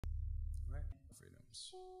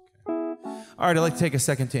drums. Okay. All right, I'd like to take a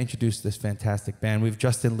second to introduce this fantastic band. We have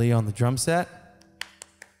Justin Lee on the drum set.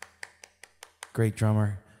 Great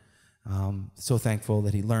drummer. So thankful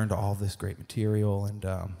that he learned all this great material and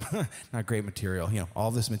not great material,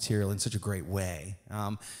 all this material in such a great way.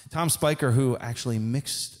 Tom Spiker, who actually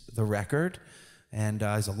mixed the record and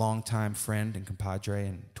is a longtime friend and compadre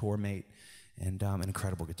and tour mate and an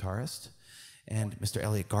incredible guitarist. And Mr.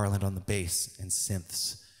 Elliot Garland on the bass and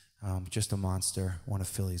synths. Just a monster, one of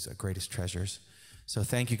Philly's greatest treasures. So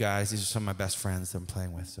thank you guys. These are some of my best friends that I'm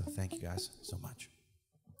playing with. So thank you guys so much.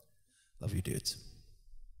 Love you dudes.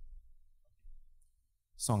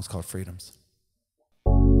 The song's called Freedoms.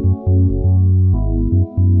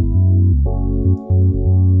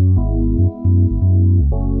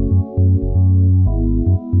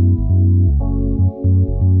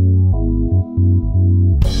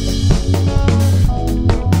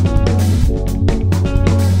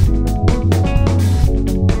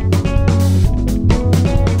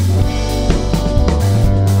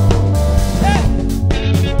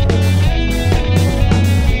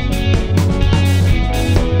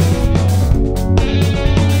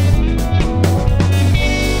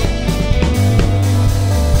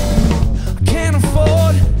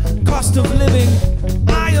 Of living,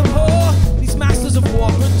 I abhor these masters of war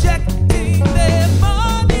projecting their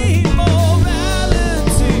money,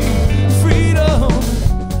 morality, freedom,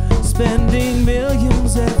 spending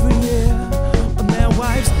millions every year on their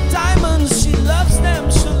wives' diamonds. She loves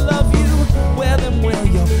them, she'll love you. Wear them where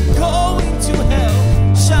you're going to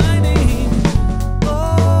hell, shining.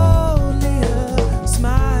 Oh, Leah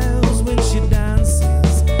smiles when she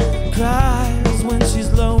dances, cries when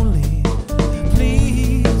she's lonely.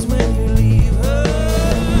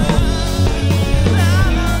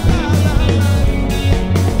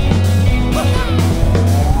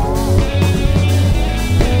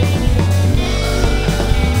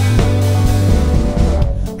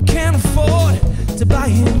 To buy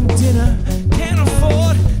him dinner, can't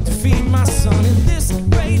afford to feed my son, and this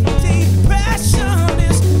great depression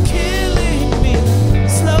is killing me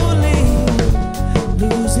slowly,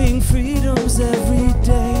 losing freedoms every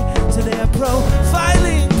day to their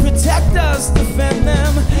profiling. Protect us, defend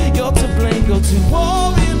them, you're to blame, go to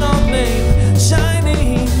war in our name,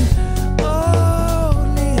 shining. Oh,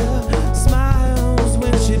 Leah smiles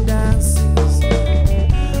when she dances.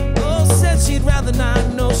 Oh, said she'd rather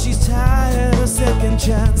not know she's tired of second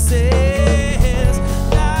chances.